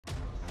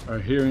are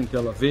here in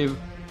Tel Aviv.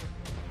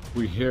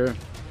 We hear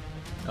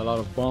a lot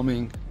of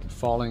bombing,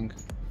 falling.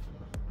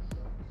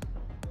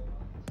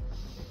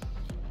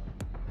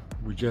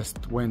 We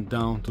just went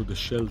down to the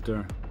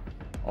shelter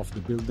of the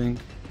building,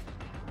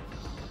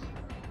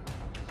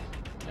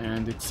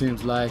 and it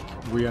seems like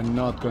we are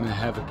not gonna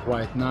have a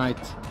quiet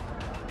night.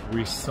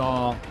 We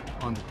saw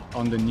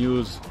on the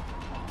news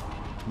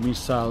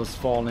missiles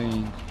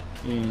falling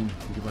in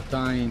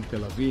Givatayim,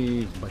 Tel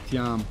Aviv, Bat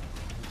Yam,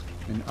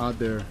 and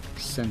other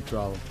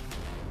central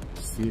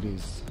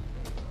cities.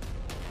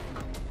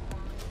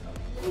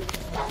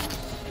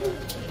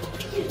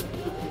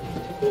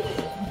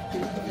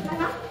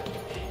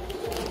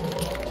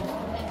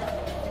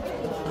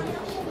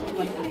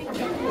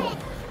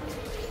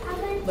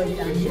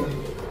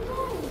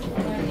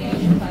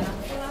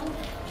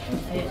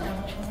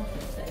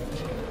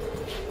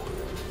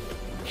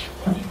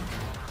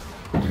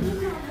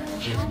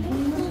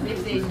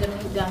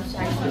 גם שי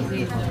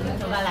חזית,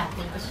 טובה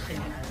להכיר את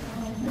השכנים.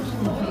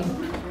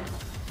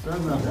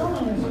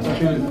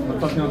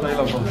 מצאתי אותי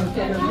לבוא.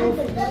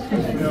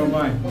 לפני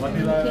יומיים,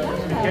 באתי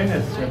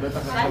לכנס שבטח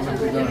עכשיו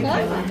מציגה.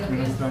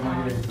 מן הסתם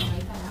מגיע.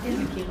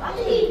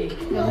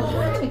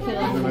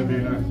 מכירה. זה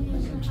מדינה.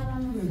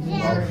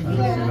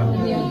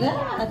 אני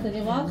יודעת,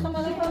 אני רואה אותך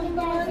מלא פעמים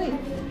במעלית.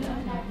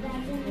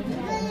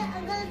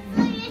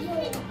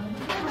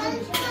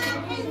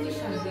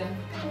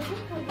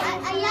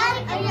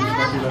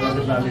 באתי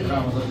ללכת להליכה,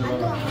 מזאת זה לא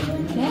לך.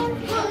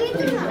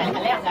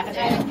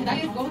 כן? כדאי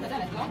לסגור את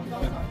הדלת, לא?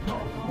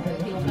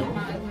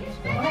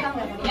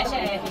 יש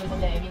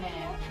מין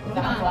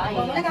גמר גבוהה.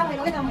 לא לגמרי.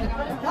 לא לגמרי.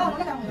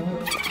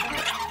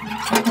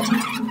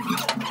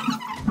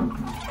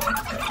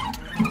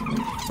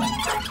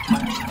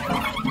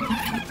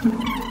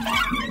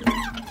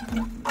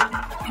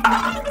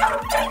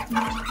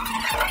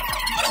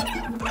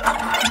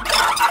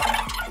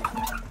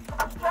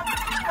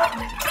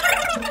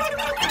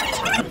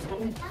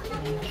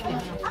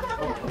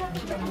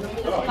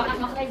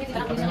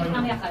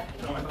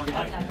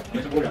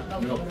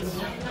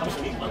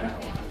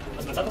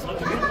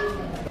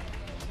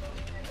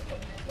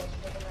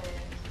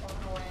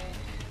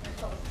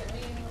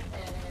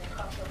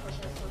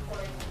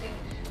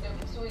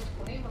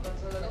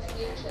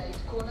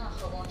 שהעדכון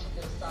האחרון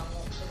שפרסמנו,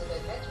 שזה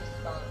באמת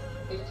מספר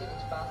בלתי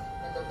נתפס,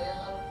 מדבר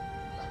על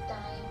 200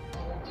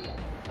 הרוגים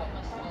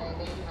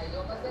ישראלים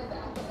היום הזה,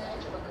 ואת אומרת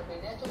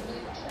שבקבינט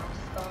אומרים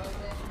שהמספר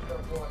הזה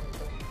גבוה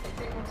יותר.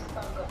 הציגו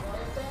מספר גבוה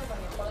יותר,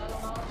 ואני יכולה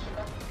לומר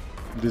שגם...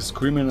 These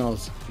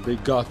criminals, they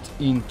got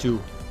into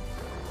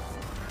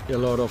a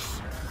lot of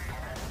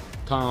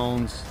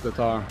towns that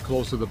are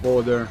close to the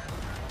border.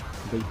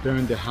 They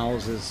burned the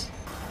houses,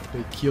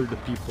 they killed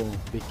the people,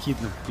 they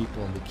kidnapped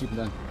people, they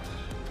kidnapped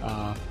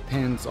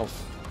tens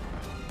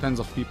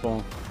of people,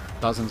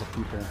 dozens of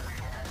people.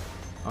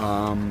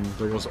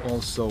 There was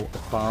also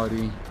a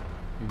party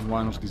in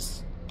one of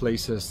these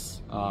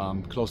places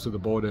close to the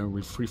border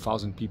with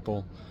 3,000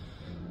 people.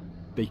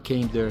 They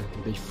came there,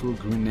 they threw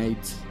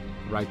grenades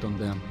right on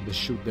them, they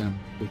shoot them,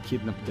 they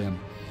kidnapped them,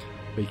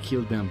 they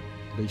killed them.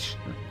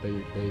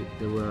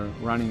 They were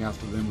running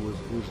after them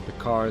with the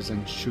cars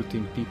and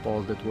shooting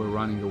people that were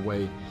running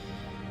away.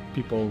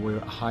 People were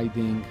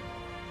hiding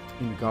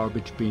in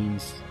garbage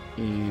bins,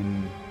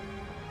 in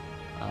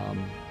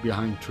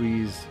behind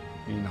trees,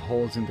 in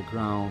holes in the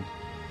ground.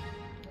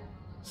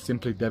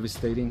 Simply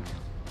devastating.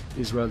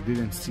 Israel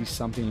didn't see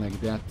something like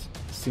that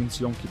since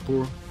Yom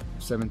Kippur,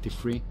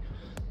 73,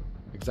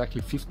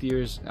 exactly 50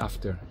 years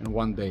after, and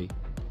one day.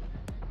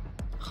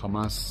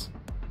 Hamas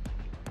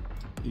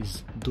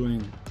is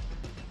doing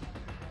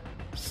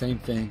the same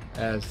thing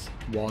as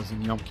was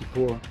in Yom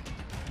Kippur.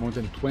 More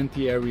than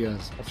 20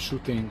 areas of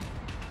shooting.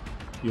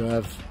 You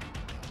have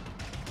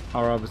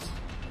Arabs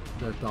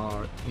that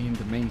are in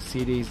the main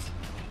cities,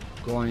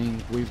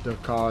 going with their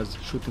cars,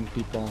 shooting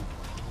people.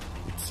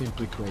 It's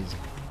simply crazy.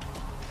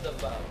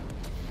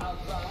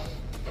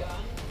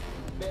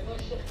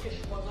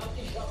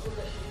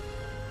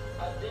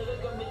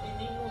 הדרג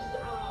המדיני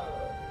מוזהר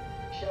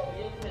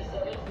שהאויב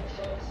מזהר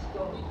ממשל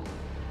היסטורי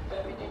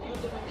והמדיניות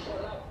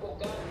הממשלה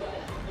פוגעת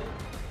באחידות,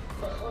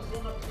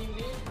 בחוסן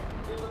הפנימי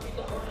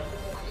ובביטחון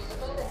הלאומי.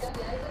 זאת אומרת,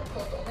 גדי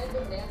איזנקוט עומד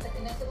במליאת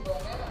הכנסת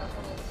ואומר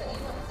אנחנו נמצאים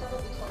במצב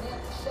הביטחוני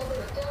הקשה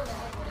ביותר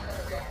מאז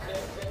מלחמת יום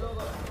כיפור. ולא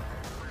רק,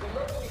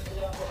 ולא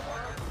במקרה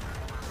המחאה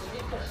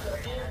הביא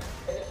כשלטים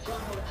 1973-2023.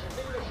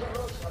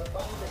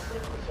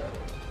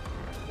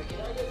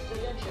 וכדאי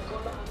לציין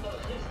שכל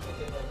האנרכיסטים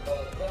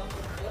במרכאות גם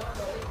כולם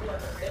בעלי כולם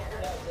לכו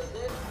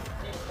לעזאזל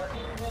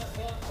נלחמים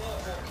מהבוקר.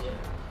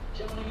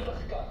 עכשיו אני אגיד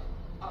לך כך,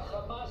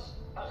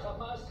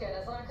 החמאס... כן,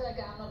 אז רק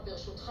רגע אמנון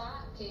ברשותך,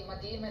 כי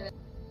מגיעים אלינו.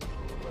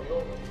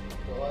 היום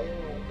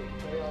ראינו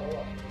בפני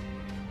הרוע,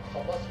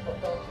 החמאס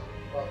פתח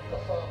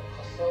בהתקפה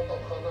חסרת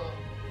הבחנה,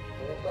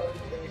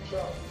 ברוטלית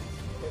ונפשעת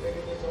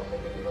כנגד אזרחי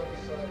מדינת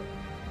ישראל.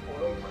 הוא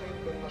לא הבחין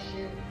בין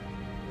נשים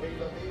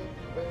וילדים,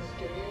 בין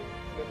זקנים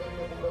לבין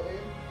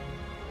מבוגרים,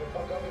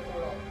 ופגע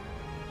בכולם.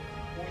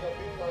 הוא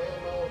יבין מהר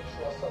מאוד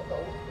שהוא עשה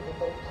טעות, וזו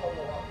טעות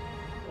חמורה.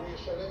 הוא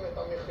ישלם את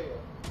המחיר.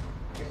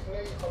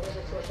 לפני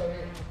 15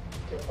 שנים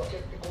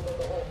כמפקד פיקוד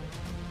הדרום.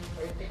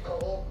 הייתי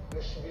קרוב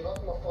לשבירת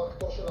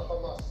מפרקתו של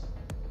החמאס.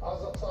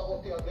 אז עצר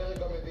אותי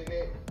הדרג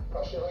המדיני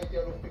כאשר הייתי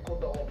אלוף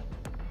פיקוד דרום.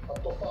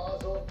 התופעה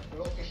הזאת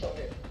לא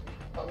תשנה.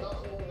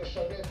 אנחנו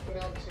נשנה את פני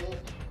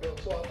המציאות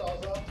ברצועת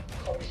עזה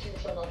 50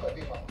 שנה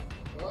קדימה.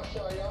 מה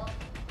שהיה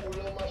הוא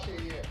לא מה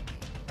שיהיה.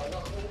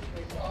 אנחנו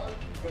נפעל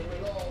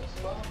במלוא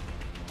העוצמה.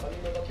 אני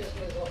מבקש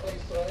מאזרחי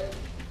ישראל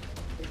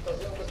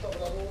להתאזר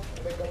בסבלנות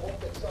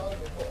ולגבות את צה"ל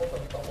ואת כוחות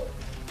הביטחון.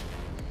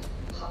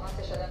 חמאס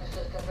ישלם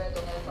מחיר כבד,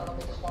 אומר שר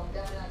הביטחון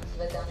גלנט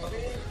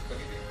ודני.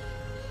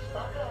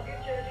 רק להגיד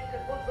שיש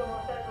התקדמות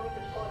במועצה האזורית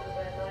אשכול, זה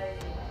בעיניי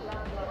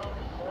לאן לרב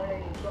אחרי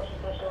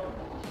 13 שעות,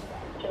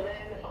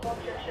 שלפחות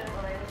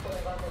 6-7 היינו פה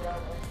לבד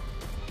לגמרי.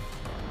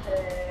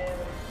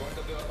 בואו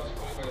נדבר על מה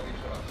שקורה עם הילדים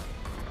שלנו.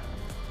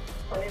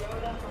 אני לא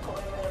יודעת מה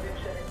קורה עם הילדים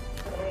שלי.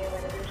 אני עם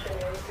הילדים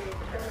שלי הייתי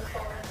בסמל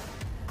פורס,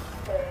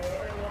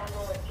 הם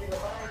לנו אצלי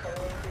בבית,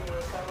 אני הייתי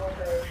כאמור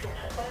בשוק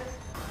שכן,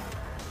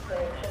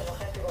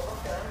 ב-6:30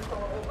 בבוקר, הם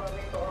התעוררו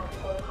ואני התעוררתי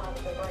כל אחד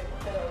בבית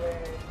אחר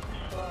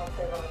לשמוע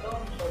צבע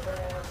אדום, שזה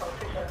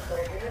פרצי שאנחנו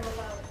רגילים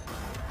אליו.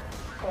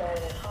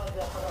 אחד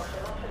זה החדר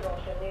השינה שלו,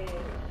 השני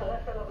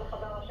הצטרף אליו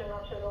לחדר השינה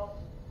שלו,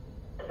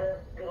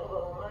 וגירו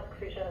ברומד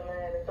כפי שהם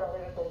לצערי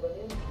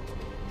מתורגלים.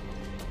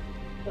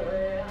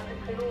 ואז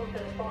התחילו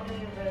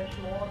טלפונים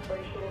ושמועות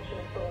ביישוב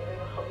שמסתובבים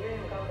מחבלים,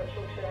 גם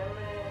ביישוב שהם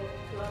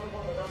לנו בו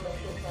וגם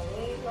ביישוב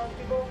שאני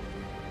נעתי בו.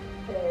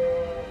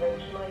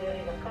 ונשמע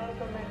ירי לקל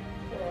באמת,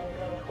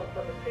 גם מחוץ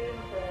לביתים,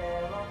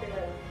 ואמרתי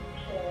להם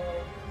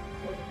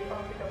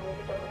שדיברתי איתם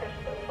מבקש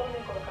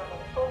טלפונים כל כמה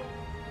דקות.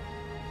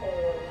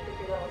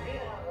 ניסיתי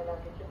להרגיע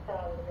ולהגיד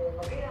שצה"ל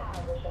מגיע,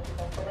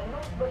 ושהכיתה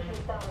סלמת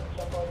בשליטה,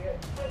 ושהכל יהיה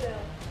בסדר.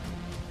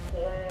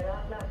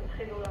 ולאט לאט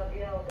התחילו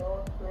להגיע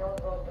הודעות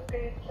מאוד מאוד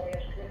דקית,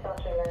 שיש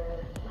כניסה של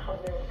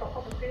מחבלים לתוך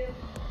הבתים.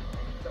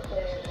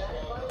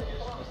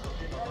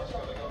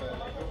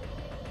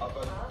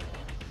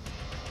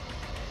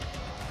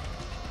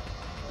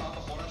 פעם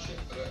אחרונה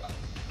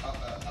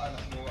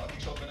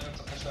התקשורת בינינו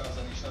קצת קשה, אז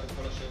אני אשאל את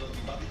כל השאלות.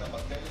 דיברתי איתם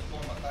בטלפון,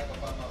 מתי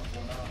בפעם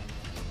האחרונה?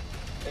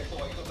 איפה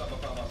ראית אותם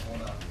בפעם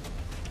האחרונה?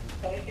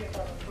 ראיתי אותם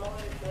אתמול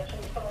לפני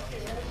שמסתובבתי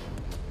ילד.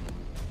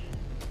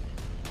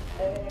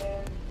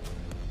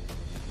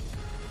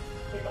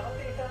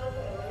 דיברתי איתם,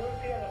 הם היו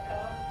איתי על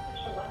הקו,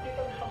 שמעתי את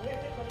המחבלים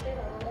נכנסים,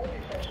 הם אמרו לי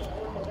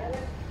שהשמרו את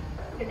הדלת,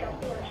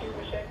 תיקפתי אנשים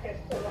בשקט,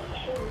 הם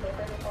לחשו לי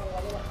בטלפון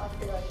ואני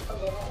לחצתי להם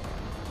חזרות.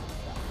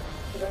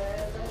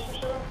 ובאיזשהו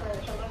שלב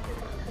שמעתי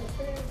את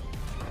המכנסים,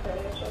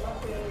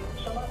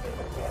 שמעתי את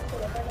הקביעה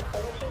של הדלת,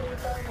 היו שלי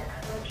איתנו,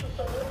 והם פשוט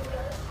סגרו לי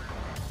דלת,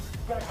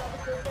 והקו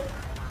הכנסים.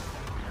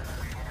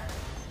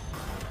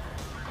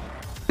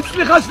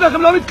 סליחה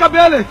שלכם לא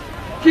מתקבלת,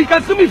 כי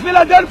ייכנסו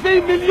מפילדלפיה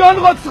עם 1,000,000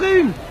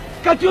 רוצחים,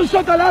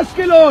 קטיושות על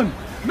אשקלון,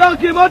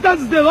 מרגמות על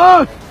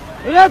שדרות,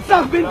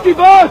 רצח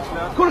בנתיבות,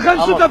 כולכם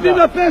שותפים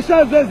לפשע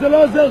הזה, זה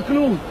לא עוזר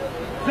כלום,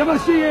 זה מה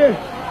שיהיה,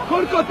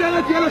 כל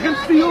כותרת יהיה לכם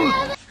סיוט.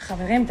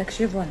 חברים,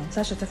 תקשיבו, אני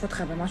רוצה לשתף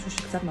אותך במשהו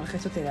שקצת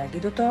מלחיץ אותי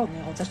להגיד אותו.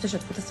 אני רוצה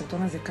שתשתפו את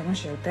הסרטון הזה כמה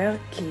שיותר,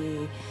 כי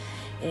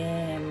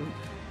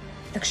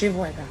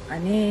תקשיבו רגע,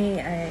 אני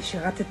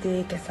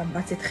שירתתי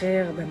כסמב"צית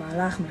חי"ר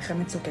במהלך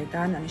מלחמת צוק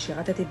איתן, אני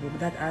שירתתי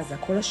באוגדת עזה.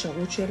 כל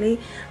השירות שלי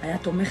היה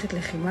תומכת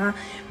לחימה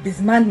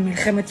בזמן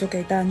מלחמת צוק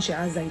איתן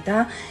שאז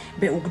הייתה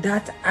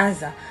באוגדת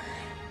עזה.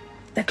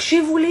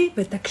 תקשיבו לי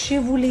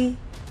ותקשיבו לי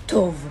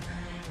טוב.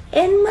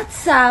 אין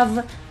מצב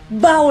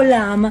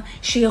בעולם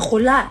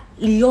שיכולה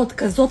להיות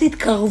כזאת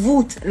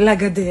התקרבות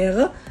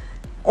לגדר,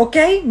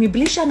 אוקיי?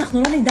 מבלי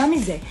שאנחנו לא נדע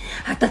מזה.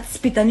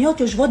 התצפיתניות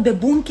יושבות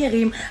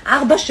בבונקרים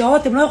 4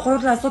 שעות, הן לא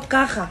יכולות לעשות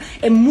ככה.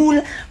 הן מול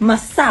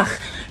מסך.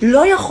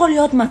 לא יכול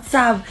להיות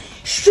מצב,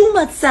 שום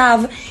מצב,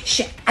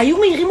 שהיו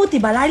מעירים אותי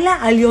בלילה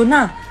על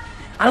יונה,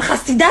 על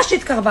חסידה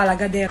שהתקרבה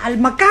לגדר, על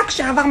מקק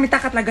שעבר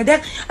מתחת לגדר,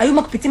 היו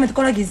מקפיצים את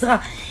כל הגזרה.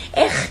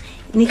 איך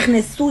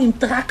נכנסו עם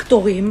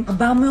טרקטורים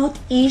 400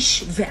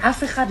 איש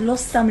ואף אחד לא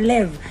שם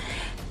לב?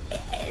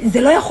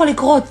 זה לא יכול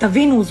לקרות,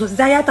 תבינו,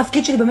 זה היה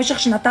התפקיד שלי במשך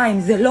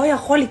 2 זה לא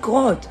יכול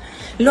לקרות,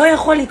 לא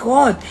יכול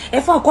לקרות.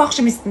 איפה הכוח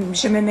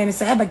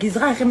שמסייע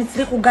בגזרה? איך הם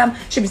הצליחו גם,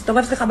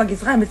 שמסתובב סליחה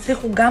בגזרה, הם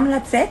הצליחו גם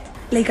לצאת,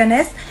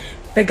 להיכנס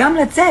וגם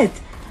לצאת.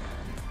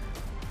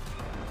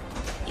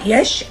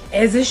 יש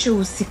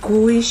איזשהו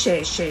סיכוי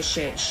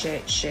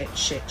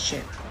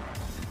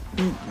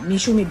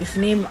מישהו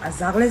מבפנים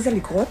עזר לזה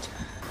לקרות?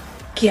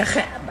 כי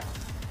אחרי,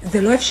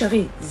 זה לא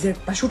אפשרי, זה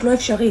פשוט לא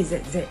אפשרי,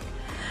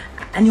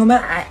 אני אומר,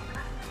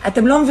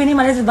 אתם לא מבינים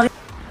על איזה דברים.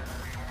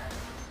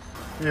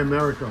 Hey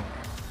America,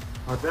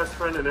 our best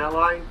friend and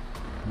ally,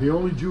 the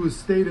only Jewish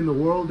state in the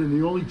world and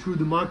the only true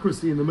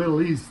democracy in the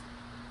Middle East,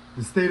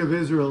 the state of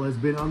Israel has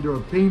been under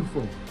a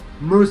painful,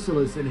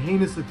 merciless and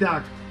heinous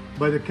attack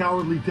by the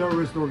cowardly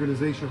terrorist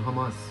organization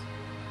Hamas.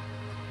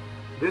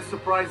 This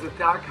surprise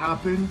attack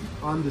happened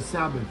on the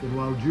Sabbath, and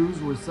while Jews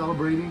were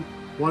celebrating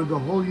one of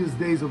the holiest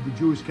days of the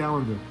Jewish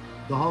calendar,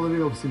 the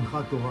holiday of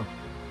Simchat Torah.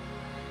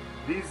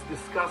 These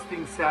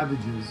disgusting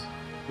savages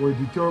were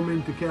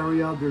determined to carry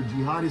out their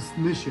jihadist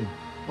mission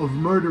of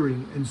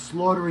murdering and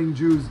slaughtering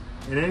Jews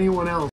and anyone else